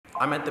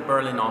I'm at the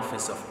Berlin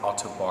office of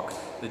Ottobock,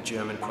 the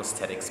German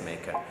prosthetics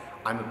maker.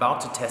 I'm about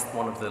to test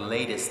one of the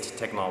latest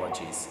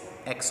technologies,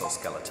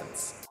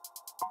 exoskeletons.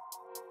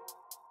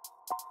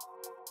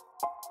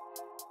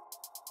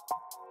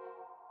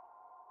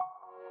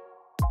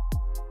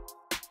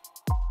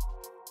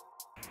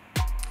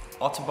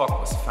 Ottobock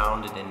was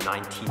founded in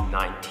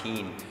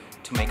 1919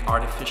 to make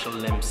artificial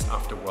limbs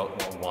after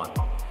World War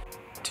I.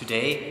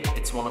 Today,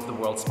 it's one of the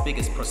world's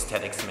biggest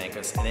prosthetics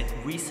makers, and it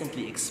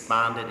recently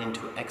expanded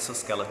into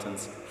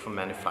exoskeletons for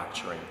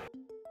manufacturing.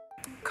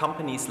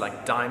 Companies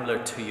like Daimler,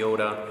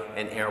 Toyota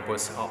and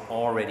Airbus are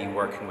already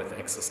working with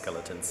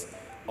exoskeletons.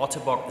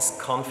 Ottobock is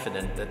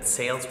confident that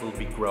sales will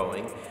be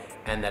growing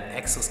and that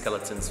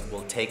exoskeletons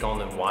will take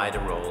on a wider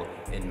role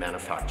in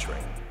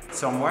manufacturing.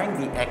 So I'm wearing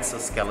the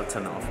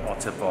exoskeleton of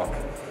Ottobock,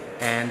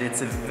 and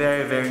it's a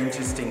very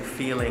interesting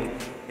feeling.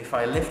 If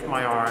I lift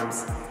my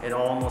arms, it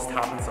almost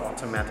happens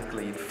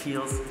automatically. It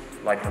feels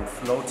like I'm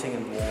floating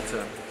in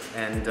water,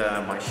 and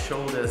my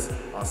shoulders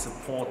are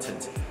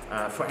supported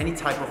for any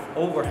type of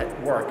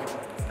overhead work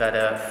that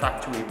a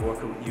factory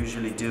worker would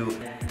usually do.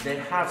 They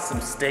have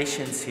some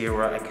stations here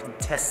where I can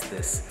test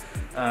this.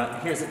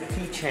 Here's a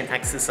keychain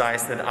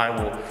exercise that I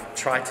will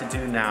try to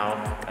do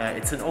now.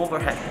 It's an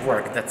overhead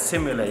work that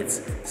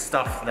simulates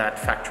stuff that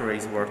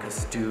factories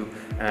workers do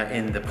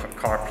in the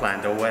car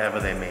plant or wherever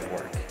they may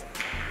work.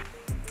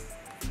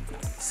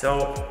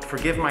 So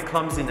forgive my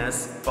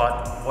clumsiness,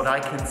 but what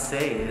I can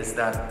say is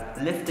that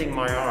lifting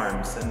my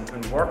arms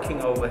and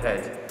working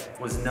overhead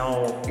was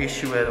no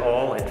issue at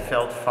all. It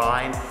felt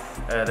fine.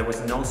 There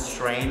was no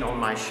strain on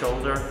my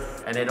shoulder,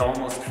 and it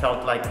almost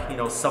felt like, you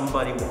know,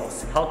 somebody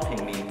was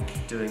helping me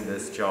doing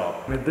this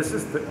job. I mean, this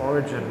is the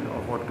origin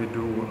of what we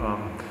do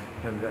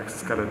in the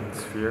exoskeleton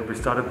sphere. We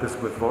started this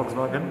with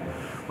Volkswagen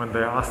when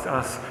they asked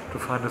us to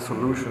find a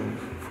solution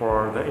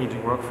for the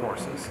aging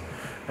workforces.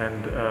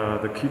 And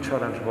the key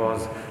challenge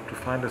was to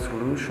find a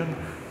solution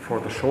for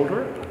the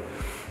shoulder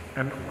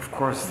and of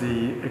course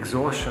the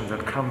exhaustion that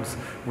comes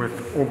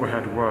with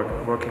overhead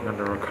work, working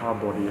under a car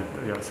body at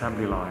the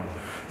assembly line.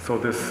 So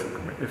this,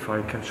 if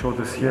I can show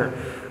this here,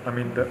 I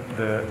mean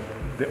the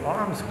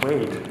arm's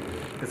weight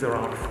is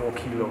around 4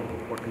 kilo,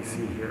 what we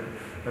see here.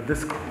 And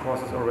this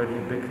causes already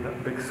a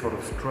big sort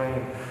of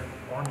strain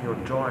on your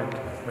joint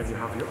when you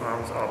have your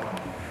arms up.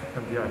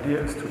 And the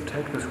idea is to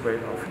take this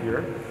weight off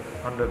here,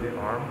 under the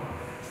arm,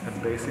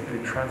 and basically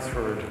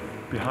transfer it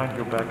behind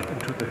your back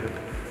into the hip.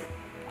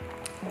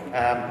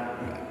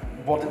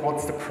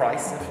 What's the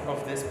price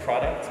of this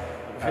product?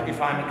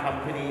 If I'm a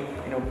company,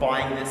 you know,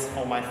 buying this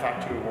for my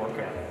factory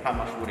worker, how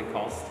much would it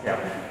cost? Yeah,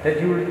 that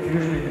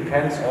usually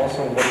depends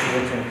also what you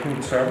want to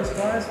include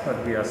service-wise,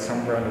 but we are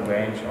somewhere in the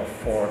range of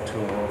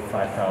 4,000 to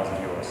 5,000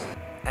 euros.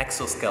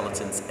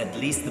 Exoskeletons, at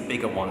least the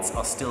bigger ones,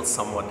 are still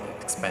somewhat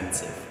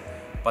expensive.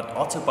 But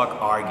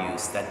Ottobock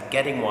argues that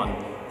getting one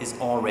is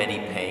already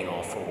paying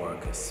off for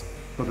workers.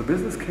 So the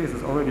business case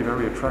is already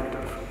very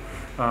attractive,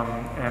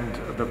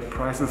 and the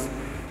prices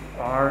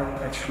are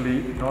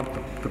actually not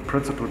the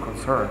principal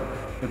concern.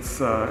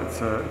 It's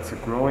a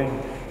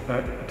growing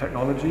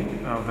technology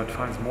that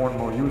finds more and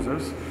more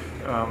users.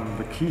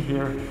 The key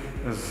here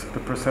is the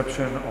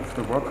perception of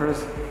the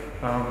workers,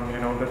 you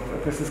know,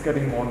 that this is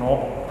getting more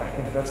normal. I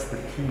think that's the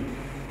key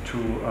to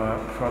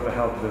further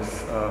help this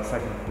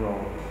segment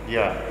grow.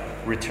 Yeah,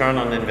 return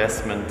on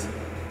investment,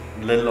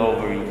 a little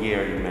over a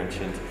year you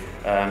mentioned.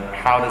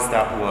 How does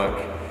that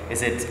work?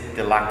 Is it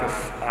the lack of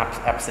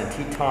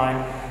absentee time?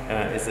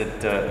 Is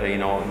it you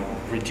know,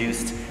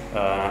 reduced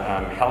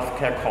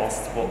healthcare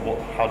costs?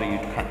 How do you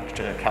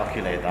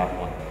calculate that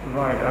one?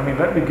 Right. I mean,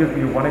 let me give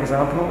you one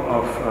example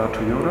of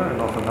Toyota in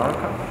North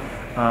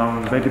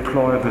America. They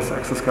deploy this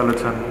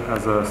exoskeleton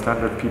as a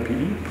standard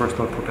PPE,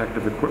 personal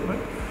protective equipment,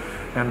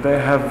 and they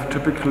have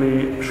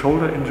typically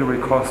shoulder injury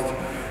cost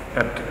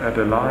at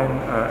a line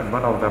in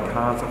one of their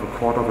plants of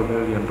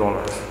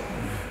 $250,000.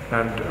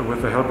 And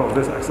with the help of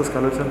this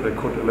exoskeleton, they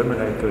could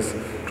eliminate this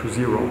to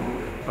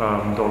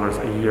 $0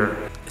 a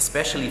year.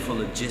 Especially for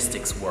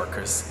logistics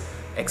workers,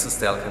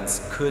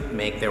 exoskeletons could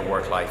make their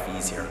work life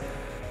easier.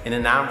 In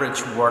an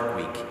average work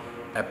week,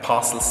 a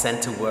parcel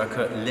center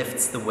worker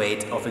lifts the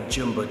weight of a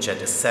jumbo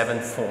jet, a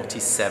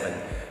 747.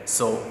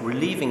 So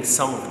relieving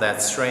some of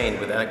that strain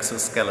with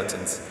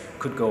exoskeletons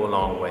could go a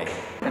long way.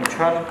 And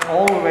turn it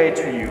all the way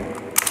to you.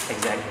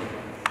 Exactly.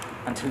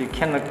 Until you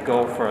cannot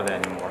go further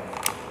anymore.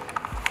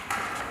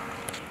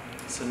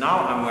 So now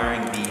I'm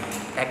wearing the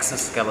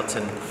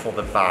exoskeleton for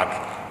the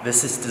back.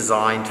 This is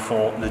designed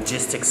for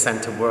logistics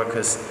center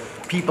workers,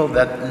 people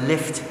that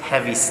lift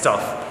heavy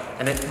stuff,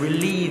 and it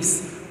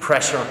relieves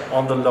pressure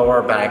on the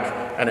lower back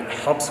and it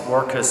helps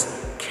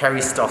workers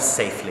carry stuff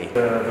safely.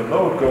 The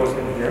load goes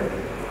in here,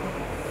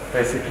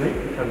 basically,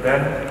 and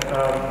then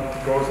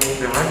goes in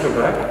behind your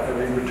back. Let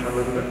me return a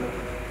little bit.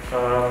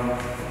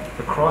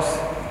 Across,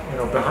 you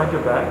know, behind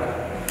your back,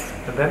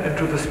 and then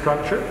into the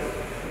structure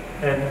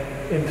and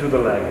into the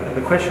leg. And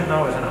the question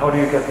now is, how do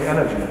you get the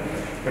energy?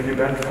 When you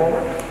bend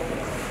forward,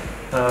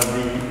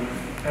 the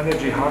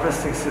energy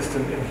harvesting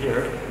system in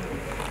here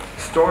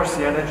stores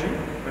the energy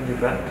when you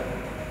bend,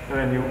 And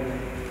then you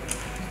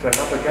stand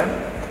up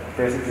again,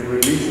 basically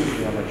releases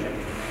the energy.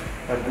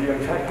 And the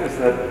effect is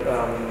that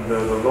the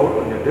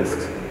load on your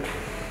discs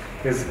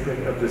is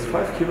at this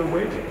 5 kilo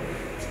weight,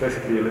 it's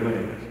basically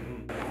eliminated.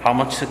 How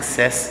much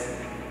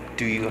success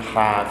do you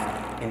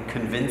have in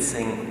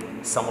convincing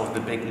some of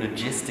the big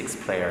logistics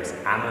players?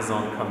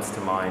 Amazon comes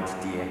to mind,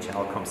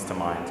 DHL comes to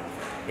mind,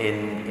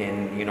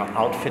 in you know,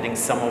 outfitting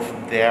some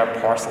of their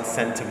parcel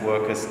center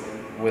workers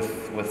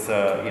with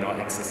you know,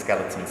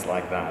 exoskeletons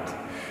like that?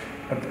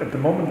 At the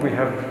moment we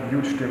have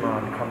huge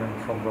demand coming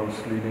from those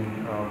leading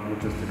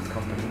logistics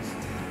companies,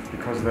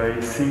 because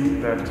they see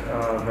that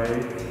they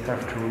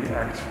have to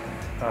react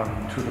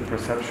to the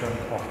perception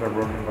of their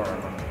work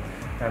environment.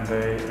 And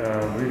they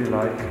really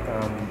like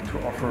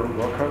to offer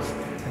workers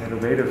an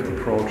innovative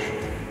approach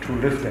to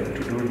lifting,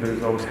 to doing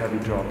those heavy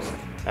jobs.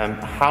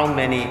 How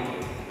many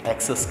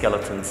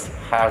exoskeletons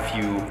have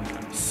you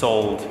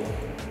sold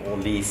or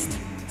leased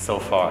so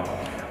far?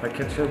 I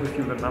can share with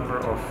you the number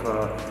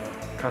of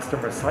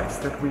customer sites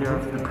that we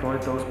have deployed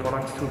those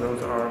products to.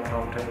 Those are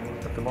counting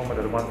at the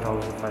moment at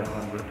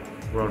 1,500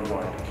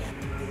 worldwide.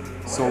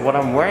 So what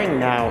I'm wearing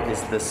now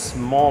is the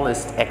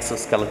smallest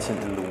exoskeleton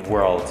in the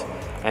world,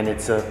 and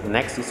it's an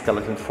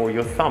exoskeleton for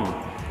your thumb.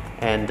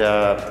 And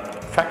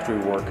factory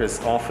workers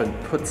often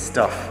put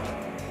stuff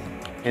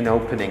in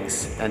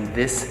openings, and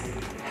this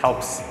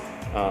helps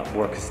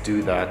workers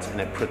do that, and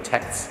it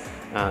protects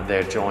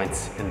their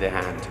joints in their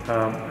hand.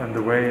 And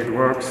the way it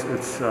works,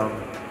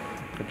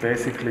 it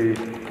basically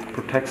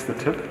protects the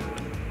tip,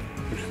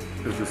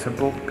 which is the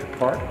simple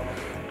part.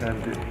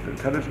 And the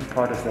intelligent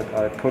part is that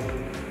I put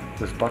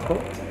this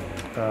buckle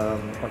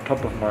on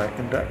top of my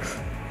index.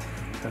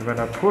 And when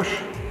I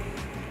push,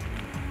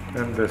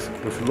 then this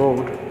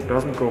load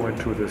doesn't go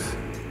into this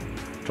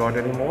joint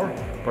anymore,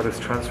 but it's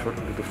transferred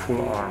into the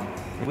full arm.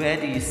 Where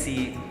do you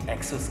see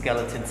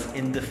exoskeletons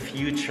in the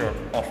future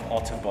of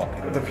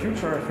Ottobock? The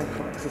future, I think,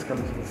 for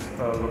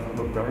exoskeletons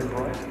look very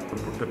bright.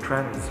 The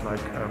trends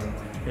like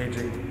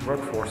aging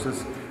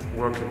workforces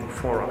working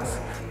for us.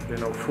 You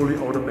know, fully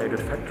automated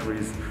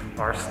factories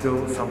are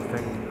still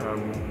something,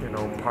 you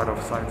know, part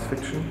of science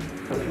fiction.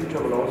 The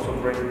future will also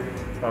bring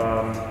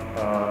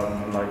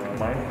like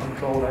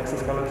mind-controlled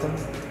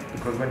exoskeletons,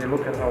 because when you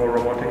look at our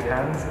robotic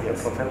hands in the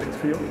prosthetics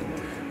field,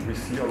 we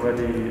see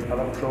already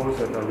electrodes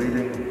that are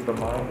reading the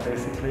mind,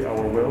 basically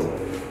our will,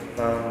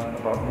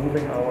 about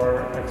moving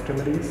our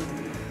extremities.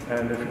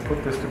 And if you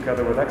put this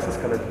together with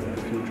exoskeletons in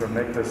the future,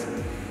 make this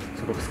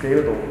sort of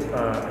scalable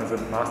as a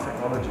mass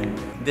technology.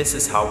 This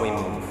is how we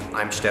move.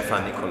 I'm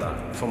Stefan Nicola.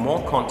 For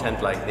more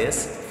content like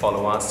this,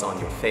 follow us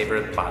on your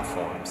favorite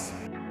platforms.